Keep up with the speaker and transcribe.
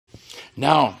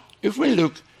Now, if we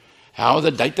look how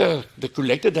the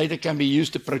collected data can be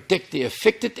used to protect the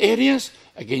affected areas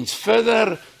against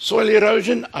further soil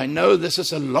erosion. I know this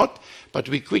is a lot, but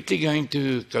we're quickly going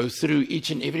to go through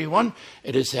each and every one.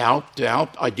 It is to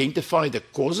help identify the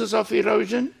causes of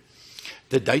erosion.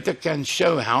 The data can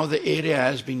show how the area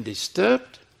has been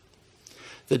disturbed.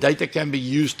 The data can be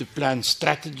used to plan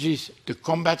strategies to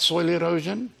combat soil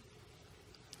erosion.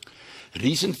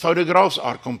 Recent photographs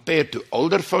are compared to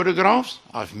older photographs.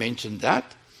 I've mentioned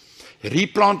that.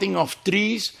 Replanting of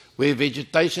trees where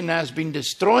vegetation has been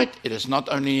destroyed. It is not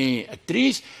only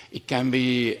trees, it can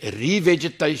be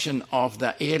revegetation of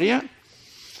the area.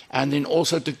 And then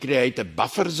also to create a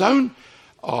buffer zone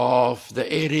of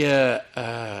the area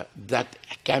that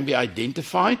can be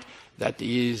identified that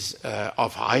is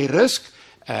of high risk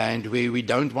and where we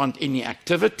don't want any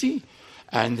activity,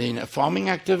 and then a farming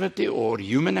activity or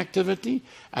human activity,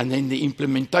 and then the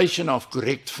implementation of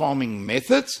correct farming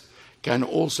methods can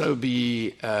also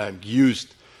be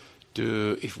used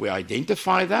to, if we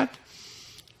identify that,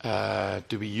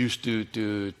 to be used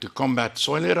to combat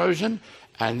soil erosion,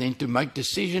 and then to make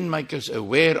decision makers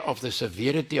aware of the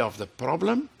severity of the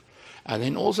problem, and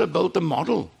then also build a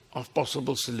model of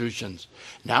possible solutions.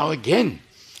 Now again,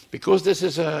 because this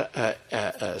is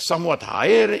a somewhat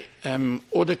higher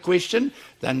order question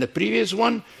than the previous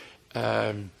one,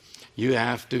 you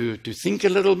have to think a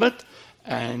little bit.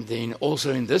 And then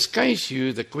also in this case,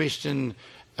 the question,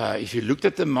 if you looked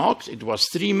at the marks, it was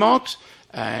 3 marks.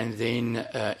 And then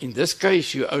in this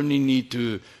case, you only need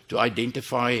to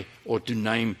identify or to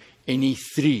name any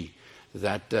 3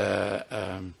 that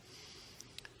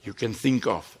you can think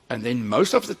of. And then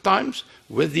most of the times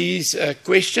with these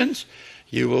questions,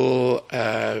 you will,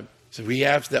 so you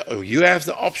have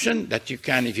the option that you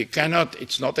can, if you cannot,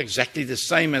 it's not exactly the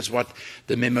same as what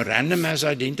the memorandum has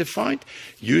identified.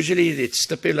 Usually it's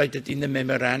stipulated in the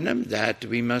memorandum that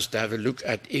we must have a look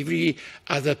at every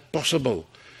other possible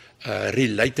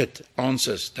related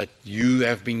answers that you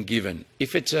have been given.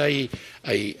 If it's a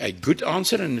good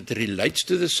answer and it relates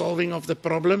to the solving of the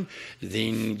problem,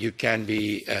 then you can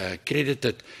be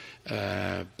credited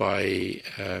by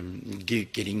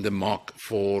getting the mark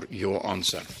for your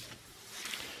answer.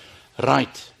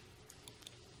 Right.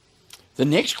 The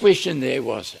next question there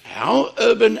was how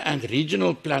urban and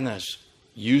regional planners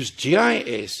use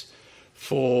GIS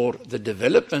for the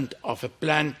development of a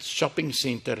planned shopping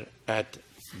center at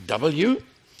W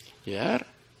here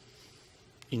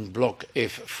in block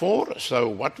F4. So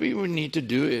what we will need to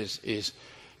do is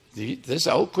this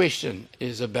whole question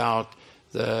is about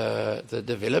the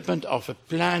development of a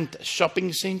planned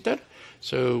shopping center.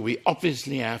 So we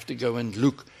obviously have to go and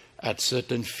look at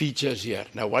certain features here.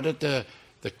 Now what did the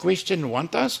question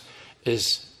want us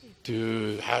is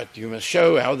you must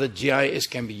show how the GIS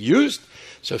can be used.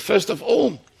 So first of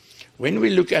all, when we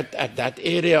look at that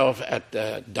area at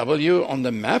W on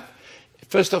the map,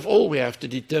 first of all we have to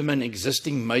determine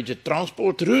existing major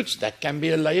transport routes. That can be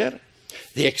a layer.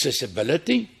 The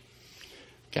accessibility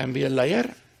can be a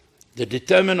layer. The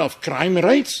determination of crime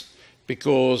rates,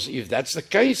 because if that's the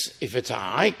case, if it's a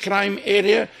high crime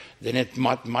area, then it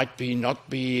might not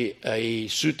be a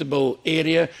suitable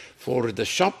area for the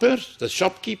shoppers, the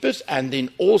shopkeepers, and then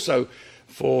also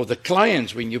for the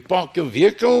clients. When you park your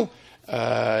vehicle,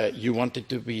 you want it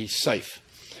to be safe.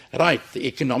 Right, the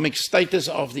economic status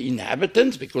of the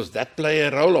inhabitants, because that play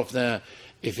a role of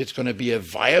if it's going to be a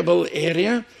viable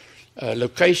area.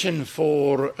 Location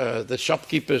for the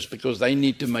shopkeepers, because they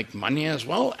need to make money as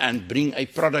well and bring a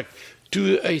product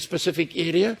to a specific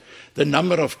area. The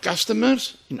number of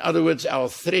customers, in other words, our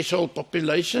threshold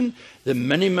population, the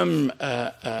minimum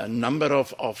number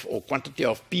of or quantity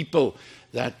of people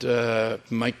that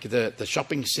make the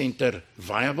shopping center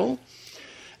viable.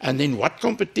 And then what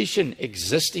competition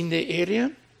exists in the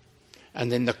area. And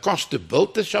then the cost to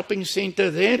build the shopping center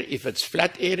there. If it's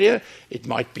flat area, it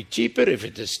might be cheaper. If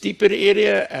it's a steeper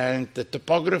area and the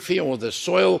topography or the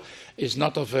soil is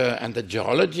not and the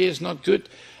geology is not good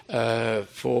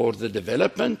for the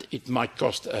development, it might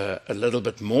cost a little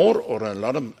bit more or a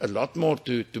lot more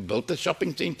to build the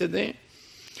shopping center there.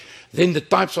 Then the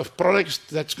types of products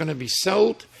that's going to be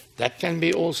sold, that can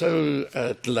be also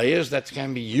layers that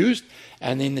can be used.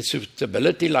 And then the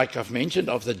suitability, like I've mentioned,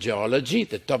 of the geology,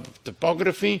 the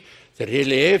topography, the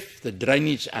relief, the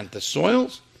drainage and the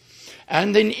soils.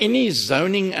 And then any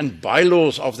zoning and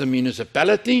bylaws of the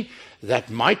municipality that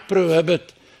might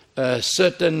prohibit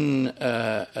certain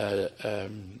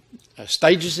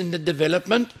stages in the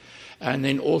development. And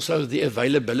then also the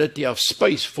availability of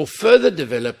space for further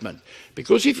development.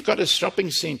 Because if you've got a shopping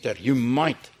center, you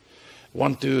might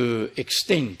want to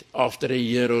extend after a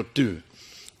year or two.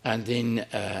 and then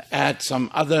add some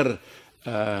other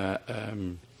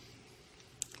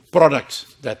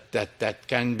products that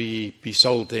can be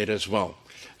sold there as well.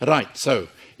 Right, so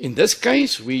in this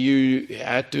case, we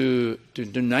had to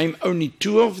name only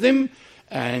 2 of them,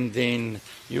 and then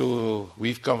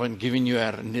we've given you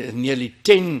nearly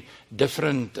 10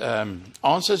 different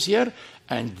answers here,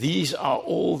 and these are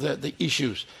all the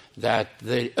issues that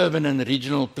the urban and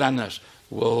regional planners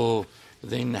will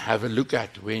then have a look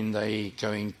at when they're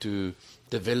going to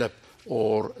develop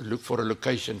or look for a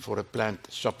location for a planned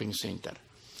shopping center.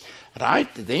 Right,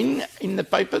 then in the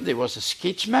paper there was a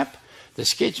sketch map. The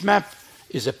sketch map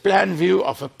is a plan view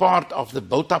of a part of the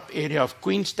built-up area of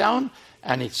Queenstown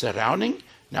and its surrounding.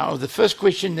 Now, the first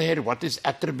question there, what is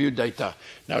attribute data?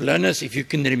 Now, learners, if you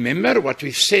can remember what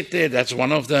we've said there, that's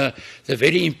one of the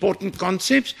very important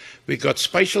concepts. We've got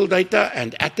spatial data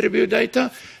and attribute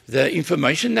data. The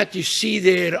information that you see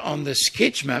there on the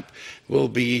sketch map will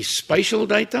be spatial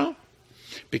data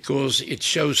because it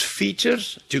shows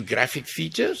features, geographic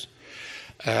features.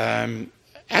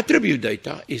 Attribute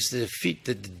data is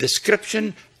the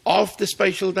description of the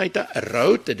spatial data, a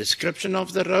road, the description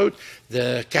of the road,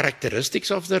 the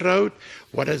characteristics of the road,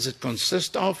 what does it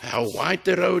consist of, how wide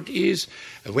the road is,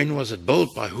 when was it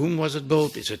built, by whom was it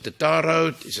built, is it a tar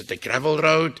road, is it a gravel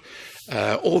road,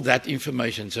 all that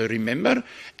information. So remember,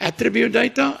 attribute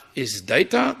data is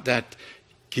data that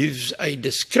gives a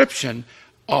description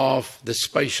of the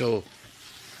spatial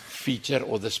feature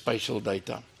or the spatial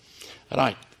data.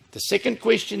 Right, the second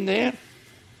question there.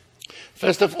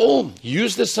 First of all,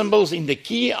 use the symbols in the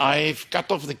key. I've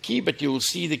cut off the key, but you will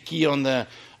see the key on the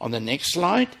next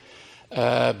slide.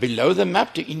 Below the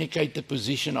map to indicate the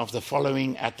position of the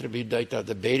following attribute data.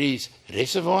 The Berries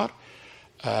Reservoir,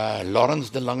 Lawrence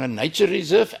de Lange Nature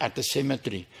Reserve at the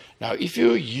cemetery. Now, if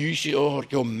you use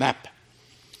your map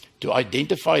to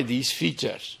identify these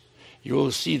features, you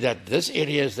will see that this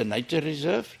area is the nature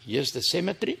reserve, here's the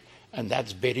cemetery, and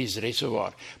that's Berries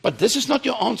Reservoir. But this is not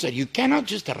your answer. You cannot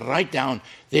just write down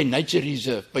their nature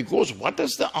reserve, because what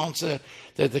does the answer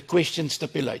that the question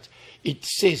stipulates? It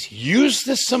says use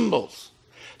the symbols.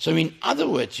 So in other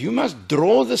words, you must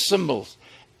draw the symbols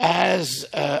as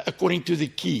according to the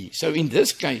key. So in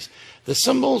this case, the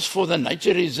symbols for the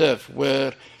nature reserve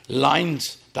were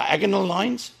lines, diagonal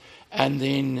lines, and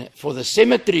then for the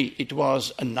cemetery, it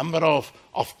was a number of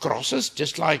crosses,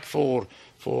 just like for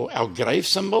our grave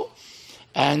symbol.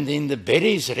 And then the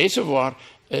Berries Reservoir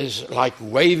is like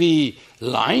wavy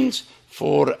lines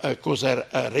for, because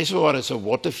a reservoir is a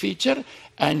water feature.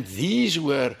 And these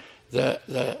were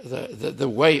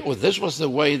the way, or this was the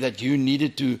way that you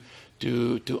needed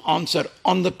to answer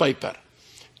on the paper.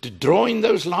 To draw in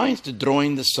those lines, to draw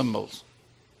in the symbols.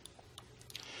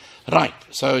 Right,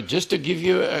 so just to give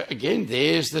you, again,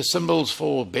 there's the symbols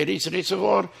for Berries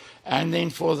Reservoir, and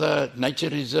then for the nature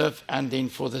reserve, and then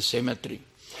for the cemetery.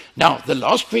 Now, the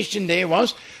last question there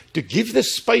was to give the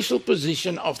spatial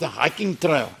position of the hiking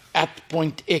trail at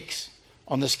point X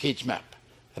on the sketch map.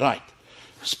 Right.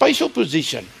 Spatial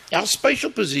position. Our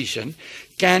spatial position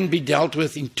can be dealt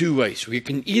with in 2 ways. We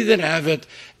can either have it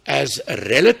as a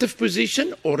relative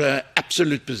position or an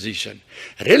absolute position.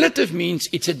 Relative means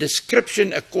it's a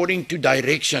description according to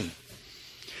direction.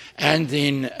 And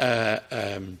then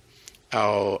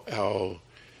our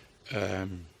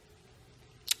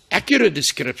accurate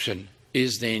description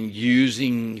is then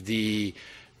using the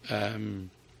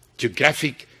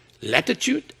geographic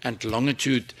latitude and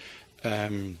longitude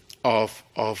of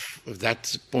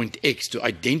that point X to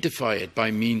identify it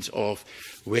by means of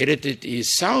where it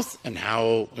is south and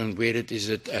where it is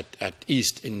at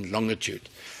east in longitude.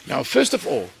 Now, first of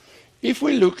all, if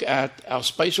we look at our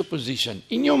spatial position,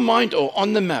 in your mind or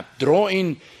on the map, draw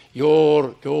in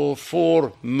your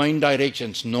 4 main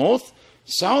directions: north,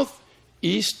 south,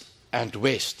 east, and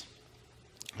west.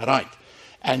 Right.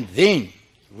 And then,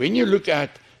 when you look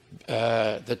at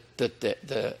the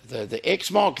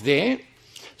X mark there,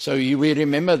 so you will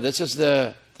remember this is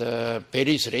the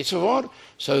Berries Reservoir.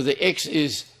 So the X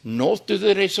is north to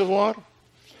the reservoir.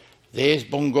 There's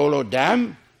Bongolo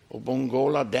Dam, or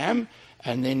Bongola Dam,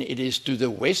 and then it is to the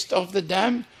west of the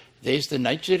dam. There's the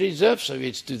nature reserve, so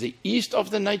it's to the east of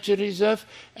the nature reserve.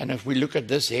 And if we look at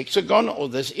this hexagon, or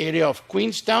this area of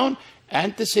Queenstown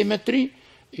and the cemetery,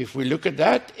 if we look at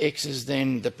that, X is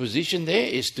then, the position there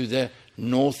is to the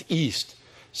northeast.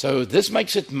 So this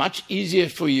makes it much easier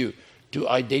for you to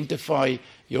identify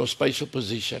your spatial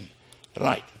position.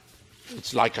 Right.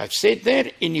 It's like I've said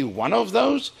there, any one of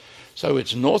those. So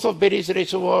it's north of Berries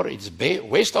Reservoir, it's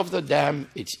west of the dam,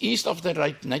 it's east of the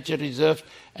nature reserve,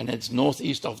 and it's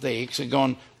northeast of the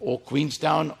hexagon or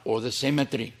Queenstown or the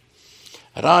cemetery.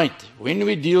 Right, when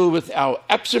we deal with our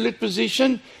absolute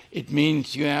position, it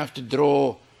means you have to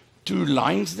draw two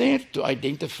lines there to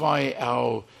identify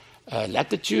our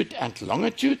latitude and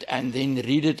longitude, and then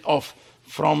read it off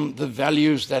from the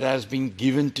values that has been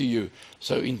given to you.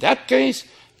 So in that case,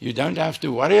 you don't have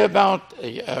to worry about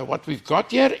what we've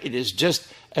got here. It is just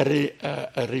a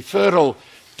referral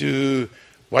to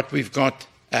what we've got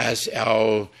as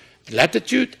our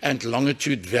latitude and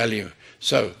longitude value.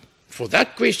 So for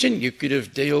that question, you could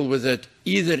have dealt with it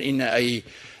either in a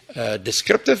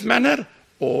descriptive manner,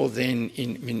 or then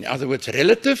in other words,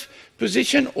 relative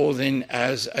position, or then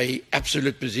as a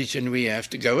absolute position where you have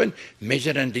to go and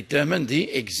measure and determine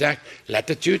the exact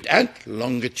latitude and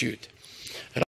longitude.